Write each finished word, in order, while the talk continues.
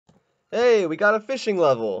Hey, we got a fishing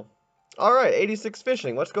level. Alright, 86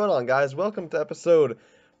 fishing. What's going on, guys? Welcome to episode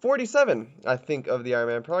 47, I think, of the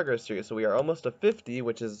Ironman Progress series. So we are almost to 50,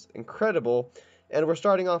 which is incredible. And we're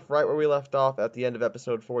starting off right where we left off at the end of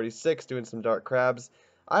episode 46, doing some dark crabs.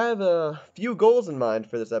 I have a few goals in mind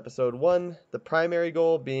for this episode. One, the primary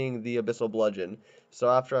goal being the Abyssal Bludgeon. So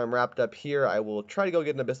after I'm wrapped up here, I will try to go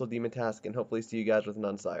get an Abyssal Demon task and hopefully see you guys with an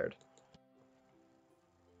Unsired.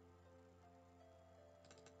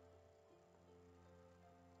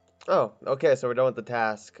 Oh, okay, so we're done with the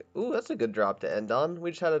task. Ooh, that's a good drop to end on.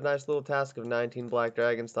 We just had a nice little task of 19 black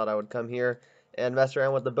dragons. Thought I would come here and mess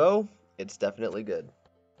around with the bow. It's definitely good.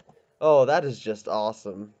 Oh, that is just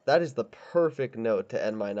awesome. That is the perfect note to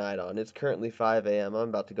end my night on. It's currently 5 a.m. I'm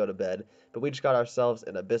about to go to bed, but we just got ourselves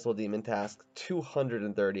an Abyssal Demon task,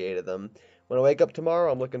 238 of them. When I wake up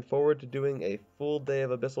tomorrow, I'm looking forward to doing a full day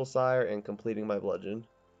of Abyssal Sire and completing my bludgeon.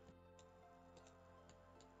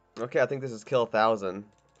 Okay, I think this is kill 1,000.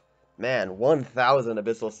 Man, 1,000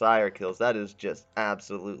 Abyssal Sire kills. That is just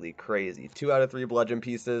absolutely crazy. 2 out of 3 bludgeon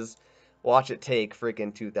pieces. Watch it take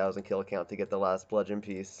freaking 2,000 kill count to get the last bludgeon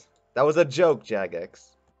piece. That was a joke,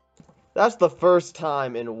 Jagex. That's the first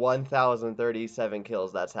time in 1,037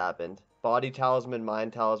 kills that's happened. Body Talisman,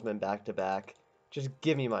 Mind Talisman, back to back. Just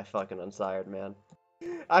give me my fucking Unsired, man.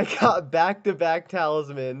 I got back-to-back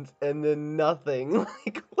talismans and then nothing.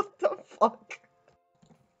 Like, what the fuck?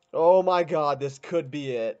 Oh my god, this could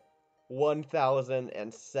be it.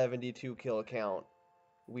 1,072 kill count.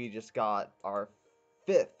 We just got our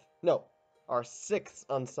our sixth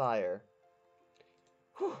Unsire.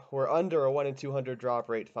 Whew, we're under a 1 in 200 drop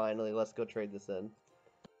rate finally. Let's go trade this in.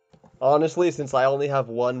 Honestly, since I only have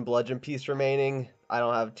one bludgeon piece remaining, I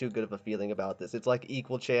don't have too good of a feeling about this. It's like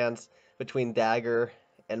equal chance between dagger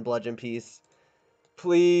and bludgeon piece.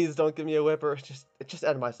 Please don't give me a whipper. Just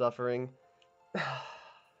end my suffering.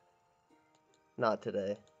 Not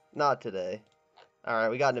today. Not today.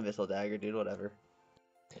 Alright, we got an Abyssal Dagger, dude, whatever.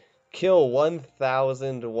 Kill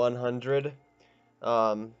 1,100.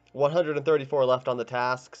 134 left on the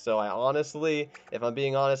task, so I honestly, if I'm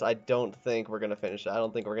being honest, I don't think we're going to finish it. I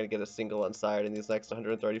don't think we're going to get a single Unsired in these next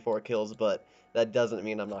 134 kills, but that doesn't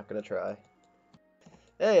mean I'm not going to try.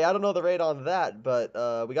 Hey, I don't know the rate on that, but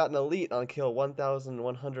we got an Elite on kill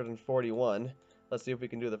 1,141. Let's see if we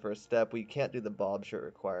can do the first step. We can't do the Bob shirt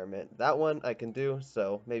requirement. That one I can do,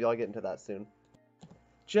 so maybe I'll get into that soon.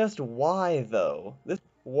 Just why, though? This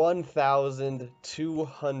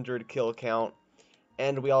 1,200 kill count,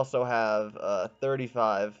 and we also have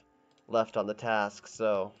 35 left on the task,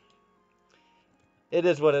 so it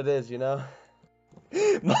is what it is, you know?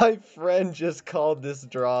 My friend just called this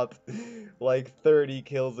drop like 30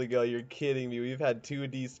 kills ago. You're kidding me. We've had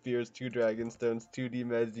 2D Spears, 2 Dragonstones, 2D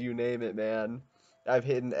Meds, you name it, man. I've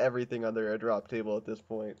hidden everything on their airdrop table at this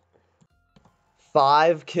point.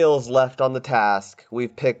 5 kills left on the task.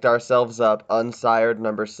 We've picked ourselves up Unsired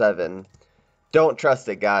number 7. Don't trust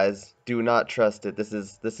it, guys. Do not trust it. This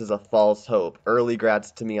is a false hope. Early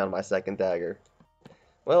grats to me on my second dagger.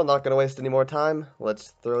 Well, not gonna waste any more time.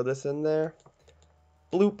 Let's throw this in there.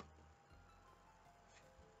 Bloop.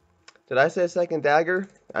 Did I say second dagger?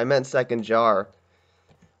 I meant second jar.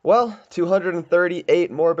 Well, 238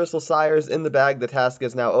 more Abyssal Sires in the bag. The task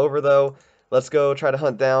is now over, though. Let's go try to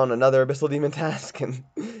hunt down another Abyssal Demon task and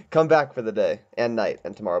come back for the day. And night.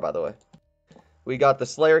 And tomorrow, by the way. We got the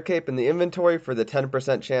Slayer Cape in the inventory for the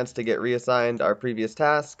 10% chance to get reassigned our previous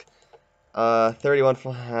task. 31,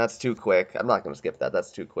 that's too quick. I'm not going to skip that. That's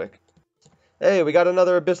too quick. Hey, we got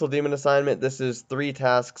another Abyssal Demon assignment. This is 3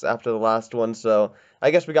 tasks after the last one, so I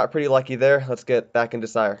guess we got pretty lucky there. Let's get back into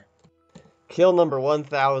Sire. Kill number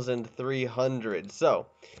 1,300. So,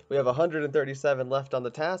 we have 137 left on the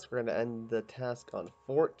task. We're going to end the task on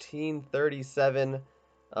 1,437.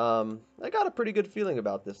 I got a pretty good feeling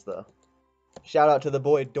about this, though. Shout out to the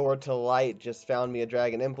boy Door to Light. Just found me a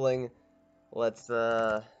Dragon Impling. Let's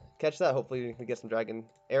catch that. Hopefully we can get some Dragon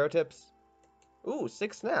Arrow tips. Ooh,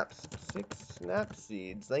 6 snaps. 6 snap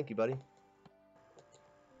seeds. Thank you, buddy.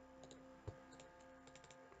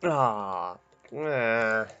 Ah.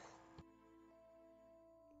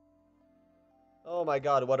 Oh my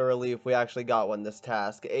god, what a relief. We actually got one this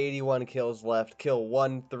task. 81 kills left. Kill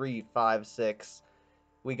 1,356.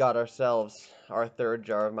 We got ourselves our 3rd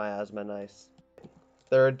jar of miasma. Nice.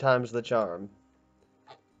 3rd time's the charm.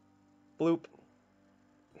 Bloop.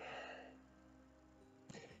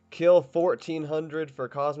 Kill 1,400 for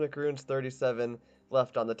Cosmic Runes, 37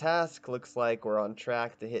 left on the task. Looks like we're on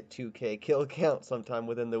track to hit 2k kill count sometime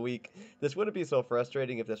within the week. This wouldn't be so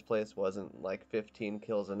frustrating if this place wasn't like 15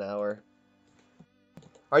 kills an hour.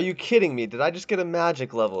 Are you kidding me? Did I just get a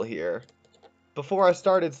magic level here? Before I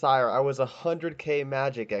started Sire, I was 100k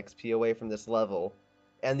magic XP away from this level,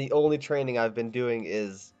 and the only training I've been doing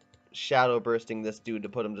is shadow bursting this dude to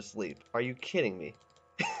put him to sleep. Are you kidding me?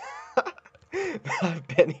 I've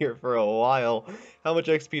been here for a while. How much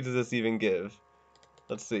XP does this even give?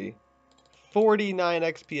 Let's see. 49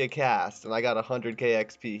 XP a cast, and I got 100k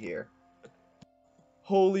XP here.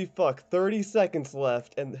 Holy fuck, 30 seconds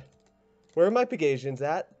left, and where are my Pegasians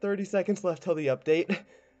at? 30 seconds left till the update.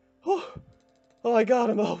 Oh, I got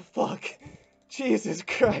him. Oh, fuck. Jesus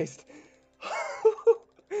Christ.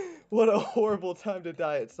 What a horrible time to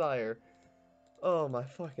die at Sire. Oh, my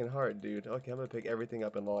fucking heart, dude. Okay, I'm gonna pick everything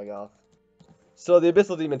up and log off. So the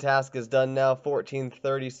Abyssal Demon task is done now.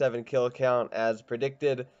 1437 kill count as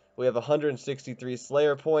predicted. We have 163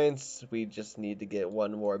 Slayer points. We just need to get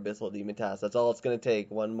one more Abyssal Demon task. That's all it's gonna take.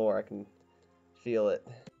 One more. I can feel it.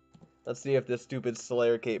 Let's see if this stupid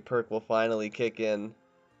Slayer Cape perk will finally kick in.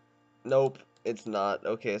 Nope, it's not.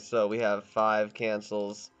 Okay, so we have 5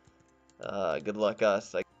 cancels. Good luck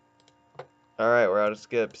us. Alright, we're out of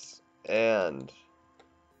skips. And...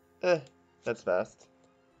 that's fast.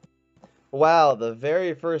 Wow, the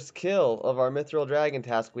very first kill of our Mithril Dragon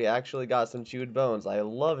task, we actually got some chewed bones. I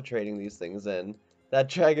love trading these things in. That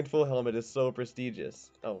Dragon Full Helmet is so prestigious.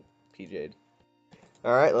 Oh, PJ'd.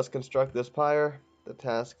 Alright, let's construct this pyre. The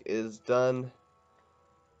task is done.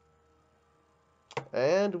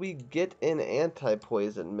 And we get an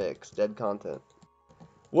anti-poison mix. Dead content.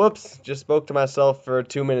 Whoops, just spoke to myself for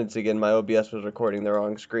 2 minutes again. My OBS was recording the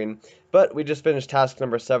wrong screen. But we just finished task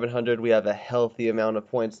number 700. We have a healthy amount of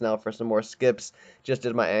points now for some more skips. Just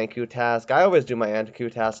did my Anku task. I always do my Anku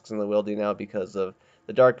tasks in the Wildy now because of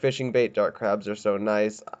the dark fishing bait. Dark crabs are so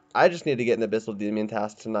nice. I just need to get an Abyssal Demon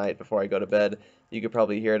task tonight before I go to bed. You could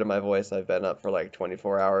probably hear it in my voice. I've been up for like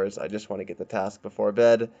 24 hours. I just want to get the task before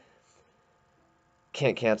bed.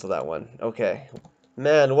 Can't cancel that one. Okay.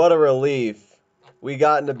 Man, what a relief. We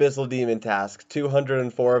got an Abyssal Demon task.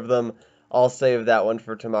 204 of them. I'll save that one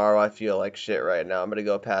for tomorrow. I feel like shit right now. I'm gonna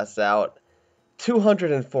go pass out.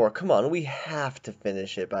 204. Come on, we have to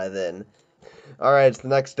finish it by then. Alright, it's the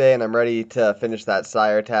next day and I'm ready to finish that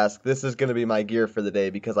Sire task. This is gonna be my gear for the day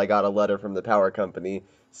because I got a letter from the power company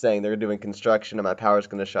saying they're doing construction and my power's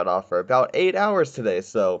gonna shut off for about 8 hours today.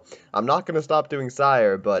 So I'm not gonna stop doing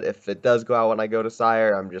Sire, but if it does go out when I go to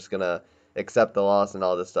Sire, I'm just gonna accept the loss and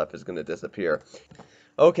all this stuff is gonna disappear.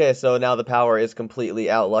 Okay, so now the power is completely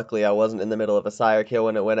out. Luckily, I wasn't in the middle of a Sire kill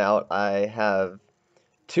when it went out. I have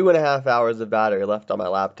 2.5 hours of battery left on my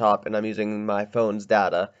laptop, and I'm using my phone's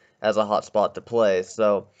data as a hotspot to play.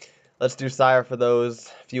 So let's do Sire for those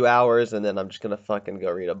few hours, and then I'm just gonna fucking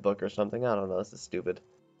go read a book or something. I don't know, this is stupid.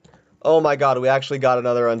 Oh my god, we actually got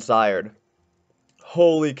another unsired.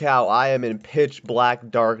 Holy cow, I am in pitch black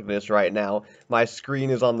darkness right now. My screen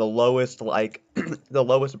is on the lowest, like, the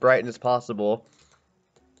lowest brightness possible.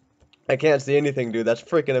 I can't see anything, dude. That's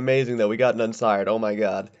freaking amazing, though. We got an unsired. Oh my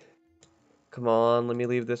god. Come on, let me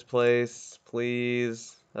leave this place,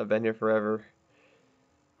 please. I've been here forever.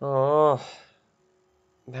 Oh,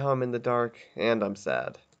 now I'm in the dark, and I'm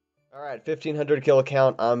sad. Alright, 1500 kill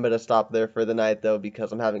count. I'm gonna stop there for the night, though,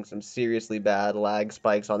 because I'm having some seriously bad lag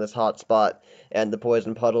spikes on this hotspot, and the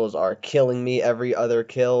poison puddles are killing me every other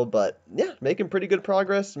kill, but yeah, making pretty good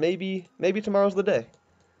progress. Maybe tomorrow's the day.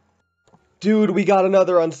 Dude, we got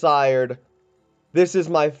another unsired. This is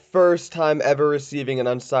my first time ever receiving an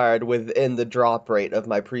unsired within the drop rate of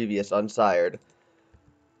my previous unsired.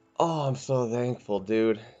 Oh, I'm so thankful,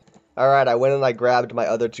 dude. Alright, I went and I grabbed my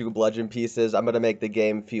other 2 bludgeon pieces. I'm gonna make the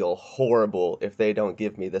game feel horrible if they don't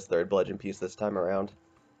give me this 3rd bludgeon piece this time around.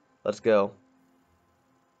 Let's go.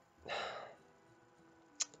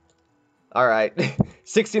 Alright,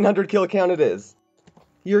 1600 kill count it is.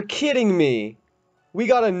 You're kidding me! We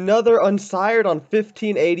got another unsired on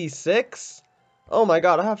 1586? Oh my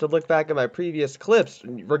god, I have to look back at my previous clips.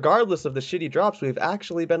 Regardless of the shitty drops, we've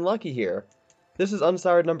actually been lucky here. This is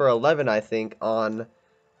unsired number 11, I think, on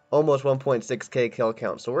almost 1.6k kill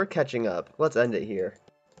count, so we're catching up. Let's end it here.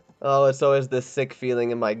 Oh, it's always this sick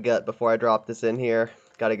feeling in my gut before I drop this in here.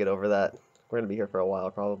 Gotta get over that. We're gonna be here for a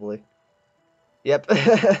while, probably. Yep.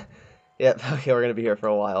 Yep, okay, we're gonna be here for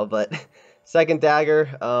a while, but... Second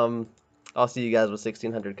dagger, I'll see you guys with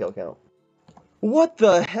 1600 kill count. What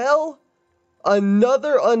the hell?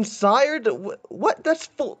 Another unsired? What? That's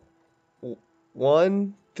full...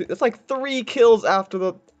 1, 2... That's like 3 kills after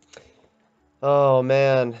the... Oh,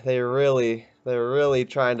 man. They're really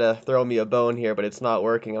trying to throw me a bone here, but it's not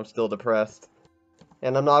working. I'm still depressed.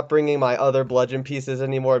 And I'm not bringing my other bludgeon pieces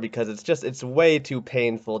anymore because it's way too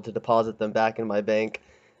painful to deposit them back in my bank.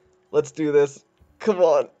 Let's do this. Come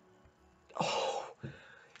on. Oh.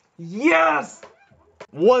 Yes!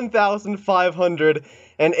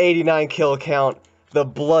 1,589 kill count. The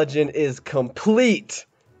bludgeon is complete.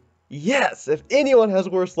 Yes, if anyone has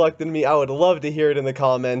worse luck than me, I would love to hear it in the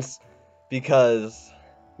comments. Because,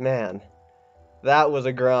 man, that was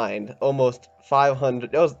a grind. Almost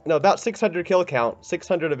 500, about 600 kill count.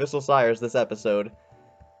 600 Abyssal Sires this episode.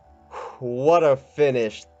 What a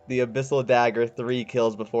finish. The Abyssal Dagger, 3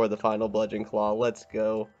 kills before the final Bludgeon Claw. Let's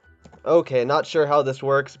go. Okay, not sure how this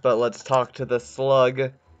works, but let's talk to the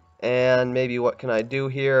slug. And maybe what can I do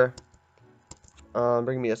here?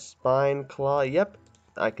 Bring me a spine claw. Yep,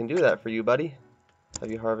 I can do that for you, buddy.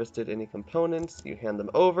 Have you harvested any components? You hand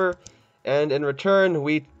them over. And in return,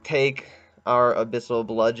 we take our Abyssal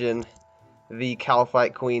Bludgeon, the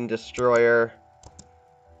Calphite Queen Destroyer,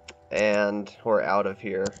 and we're out of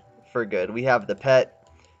here for good. We have the pet,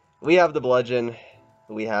 we have the bludgeon,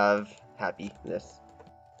 we have happiness.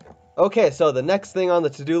 Okay, so the next thing on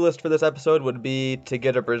the to-do list for this episode would be to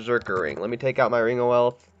get a Berserker ring. Let me take out my Ring of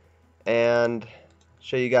Wealth and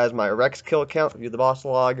show you guys my Rex kill count, view the boss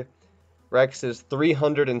log. Rex is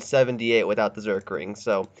 378 without the Zerk ring,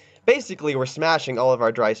 so basically we're smashing all of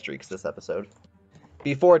our dry streaks this episode.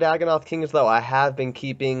 Before Dagannoth Kings, though, I have been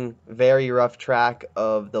keeping very rough track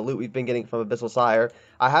of the loot we've been getting from Abyssal Sire.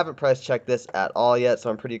 I haven't price checked this at all yet, so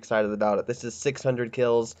I'm pretty excited about it. This is 600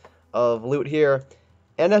 kills of loot here.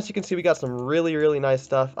 And as you can see, we got some really, really nice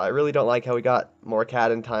stuff. I really don't like how we got more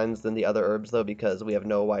Cadentines than the other herbs, though, because we have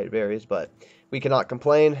no white berries, but we cannot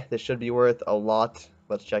complain. This should be worth a lot.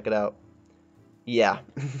 Let's check it out. Yeah.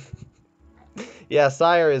 Yeah,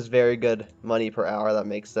 Sire is very good money per hour. That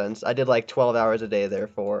makes sense. I did like 12 hours a day there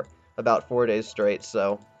for about 4 days straight,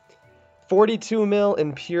 so 42 mil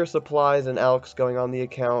in pure supplies and alks going on the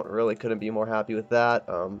account. Really couldn't be more happy with that.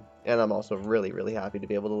 And I'm also really, really happy to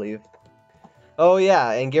be able to leave. Oh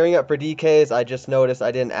yeah, and gearing up for DKs, I just noticed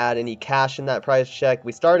I didn't add any cash in that price check.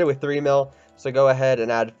 We started with 3 mil, so go ahead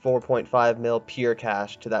and add 4.5 mil pure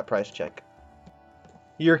cash to that price check.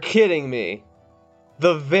 You're kidding me.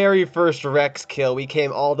 The very first Rex kill, we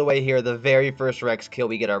came all the way here, the very first Rex kill,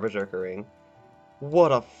 we get our Berserker ring.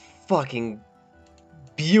 What a fucking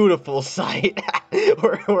beautiful sight.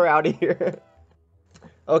 we're out of here.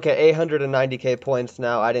 Okay, 890k points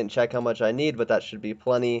now. I didn't check how much I need, but that should be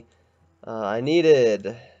plenty. I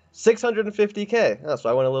needed 650k. So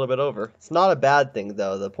I went a little bit over. It's not a bad thing,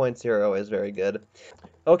 though. The points here are always very good.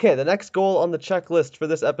 Okay, the next goal on the checklist for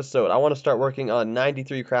this episode, I want to start working on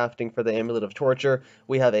 93 crafting for the Amulet of Torture.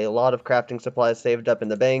 We have a lot of crafting supplies saved up in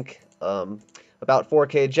the bank, about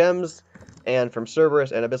 4k gems, and from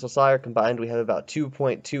Cerberus and Abyssal Sire combined, we have about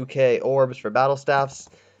 2.2k orbs for battle staffs.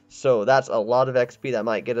 So that's a lot of XP. That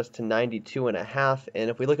might get us to 92.5.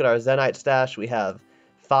 And if we look at our Zenite stash, we have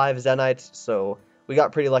 5 Zenites, so we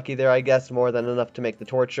got pretty lucky there, I guess, more than enough to make the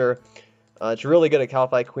Torture. It's really good at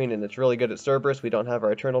Calphite Queen, and it's really good at Cerberus. We don't have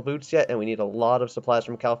our Eternal Boots yet, and we need a lot of supplies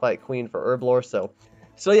from Calphite Queen for Herblore, so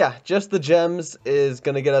yeah, just the gems is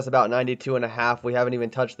going to get us about 92.5. We haven't even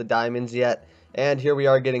touched the diamonds yet, and here we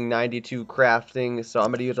are getting 92 crafting, so I'm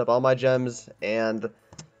going to use up all my gems, and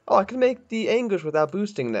oh, I can make the Anguish without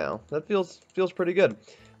boosting now. That feels pretty good.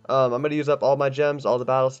 I'm going to use up all my gems, all the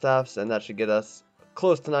battle staffs, and that should get us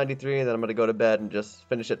close to 93, and then I'm going to go to bed and just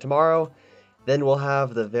finish it tomorrow. Then we'll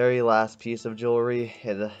have the very last piece of jewelry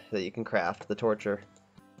that you can craft, the Torture.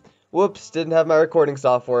 Whoops, didn't have my recording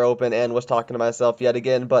software open and was talking to myself yet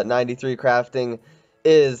again, but 93 crafting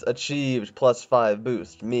is achieved plus 5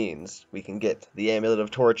 boost, means we can get the Amulet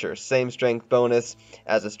of Torture. Same strength bonus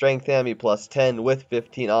as a strength Ammy, plus 10 with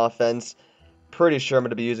 15 offense. Pretty sure I'm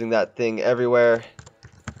going to be using that thing everywhere.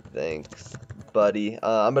 Thanks, buddy.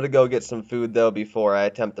 I'm going to go get some food, though, before I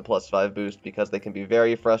attempt the plus 5 boost, because they can be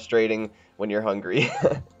very frustrating when you're hungry.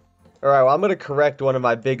 Alright, well, I'm going to correct one of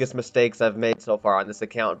my biggest mistakes I've made so far on this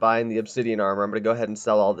account, buying the obsidian armor. I'm going to go ahead and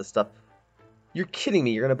sell all this stuff. You're kidding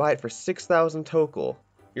me. You're going to buy it for 6,000 total.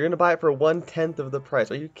 You're going to buy it for 1/10 of the price.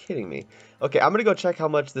 Are you kidding me? Okay, I'm going to go check how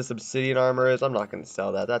much this obsidian armor is. I'm not going to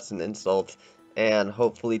sell that. That's an insult. And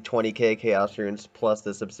hopefully 20k chaos runes plus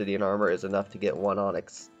this obsidian armor is enough to get 1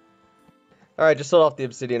 onyx. Alright, just sold off the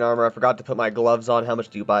obsidian armor. I forgot to put my gloves on. How much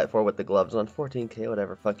do you buy it for with the gloves on? 14k,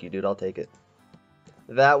 whatever. Fuck you, dude. I'll take it.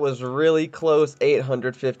 That was really close.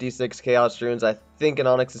 856 chaos runes. I think an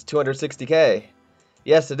onyx is 260k.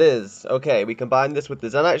 Yes, it is. Okay, we combine this with the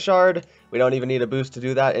Zenite shard. We don't even need a boost to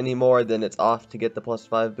do that anymore. Then it's off to get the plus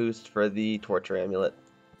 5 boost for the Torture Amulet.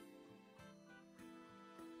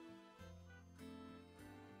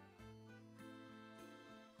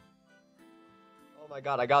 Oh my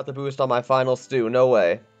god, I got the boost on my final stew. No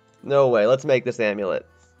way. No way. Let's make this amulet.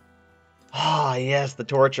 Ah, yes, the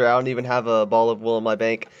torture. I don't even have a ball of wool in my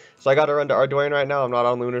bank. So I got to run to Ardoin right now. I'm not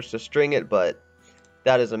on Lunars to string it, but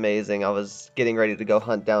that is amazing. I was getting ready to go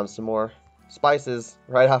hunt down some more spices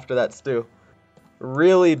right after that stew.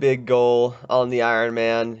 Really big goal on the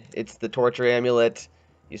Ironman. It's the torture amulet.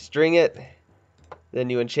 You string it, then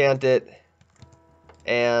you enchant it,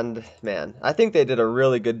 and man, I think they did a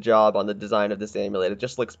really good job on the design of this amulet. It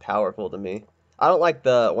just looks powerful to me. I don't like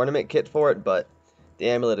the ornament kit for it, but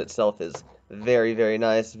the amulet itself is very, very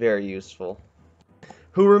nice, very useful.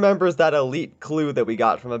 Who remembers that elite clue that we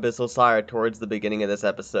got from Abyssal Sire towards the beginning of this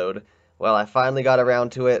episode? Well, I finally got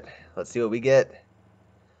around to it. Let's see what we get.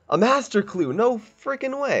 A master clue! No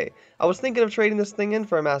freaking way! I was thinking of trading this thing in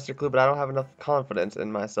for a master clue, but I don't have enough confidence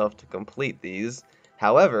in myself to complete these.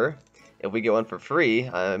 However, if we get one for free,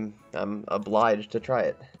 I'm obliged to try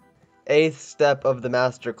it. Eighth step of the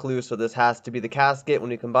master clue, so this has to be the casket when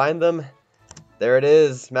we combine them. There it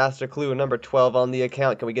is, master clue number 12 on the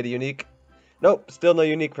account. Can we get a unique? Nope, still no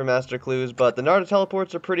unique for master clues, but the Narda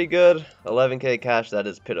teleports are pretty good. 11k cash, that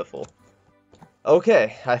is pitiful.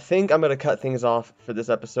 Okay, I think I'm going to cut things off for this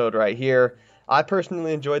episode right here. I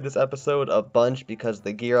personally enjoyed this episode a bunch because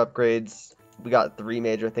the gear upgrades, we got 3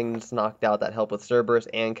 major things knocked out that help with Cerberus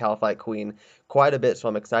and Calphite Queen quite a bit, so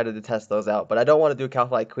I'm excited to test those out. But I don't want to do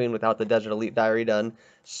Calphite Queen without the Desert Elite Diary done,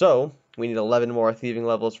 so we need 11 more thieving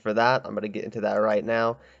levels for that. I'm going to get into that right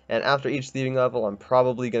now. And after each thieving level, I'm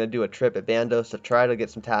probably going to do a trip at Bandos to try to get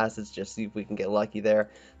some tassets, just see if we can get lucky there.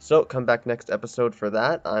 So come back next episode for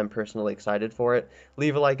that. I'm personally excited for it.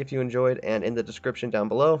 Leave a like if you enjoyed, and in the description down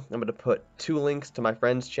below, I'm going to put 2 links to my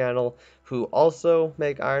friend's channel who also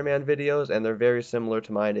make Ironman videos, and they're very similar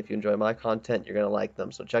to mine. If you enjoy my content, you're going to like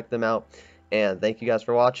them, so check them out. And thank you guys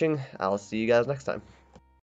for watching. I'll see you guys next time.